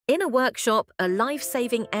In a workshop, a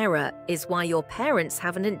life-saving error is why your parents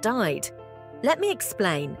haven't died. Let me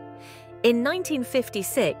explain. In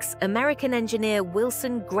 1956, American engineer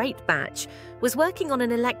Wilson Greatbatch was working on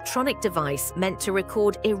an electronic device meant to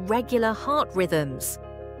record irregular heart rhythms.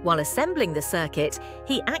 While assembling the circuit,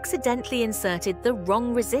 he accidentally inserted the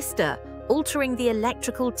wrong resistor, altering the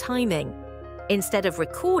electrical timing. Instead of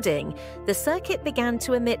recording, the circuit began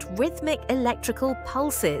to emit rhythmic electrical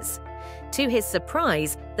pulses. To his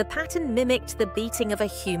surprise, the pattern mimicked the beating of a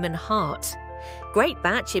human heart.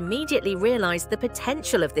 Greatbatch immediately realized the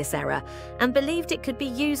potential of this error and believed it could be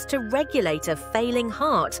used to regulate a failing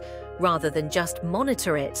heart rather than just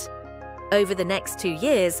monitor it. Over the next 2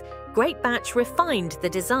 years, Greatbatch refined the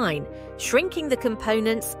design, shrinking the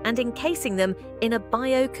components and encasing them in a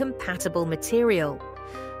biocompatible material.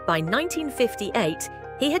 By 1958,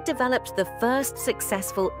 he had developed the first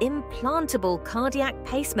successful implantable cardiac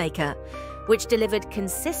pacemaker, which delivered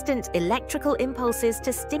consistent electrical impulses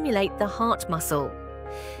to stimulate the heart muscle.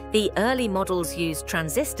 The early models used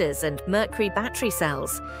transistors and mercury battery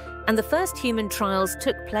cells, and the first human trials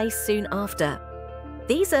took place soon after.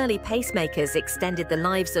 These early pacemakers extended the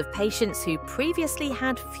lives of patients who previously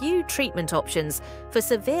had few treatment options for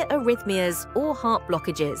severe arrhythmias or heart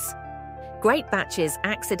blockages. Greatbatch's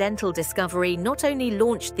accidental discovery not only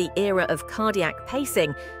launched the era of cardiac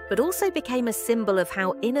pacing, but also became a symbol of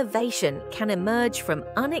how innovation can emerge from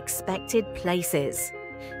unexpected places.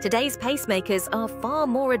 Today's pacemakers are far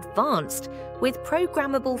more advanced, with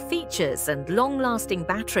programmable features and long-lasting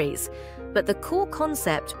batteries, but the core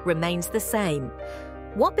concept remains the same.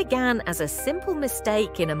 What began as a simple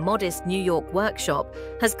mistake in a modest New York workshop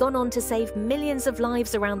has gone on to save millions of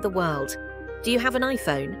lives around the world. Do you have an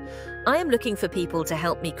iPhone? I am looking for people to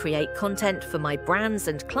help me create content for my brands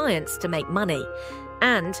and clients to make money.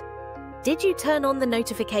 And did you turn on the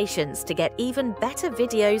notifications to get even better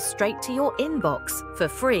videos straight to your inbox for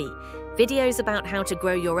free? Videos about how to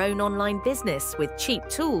grow your own online business with cheap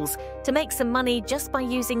tools to make some money just by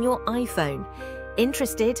using your iPhone.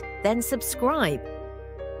 Interested? Then subscribe.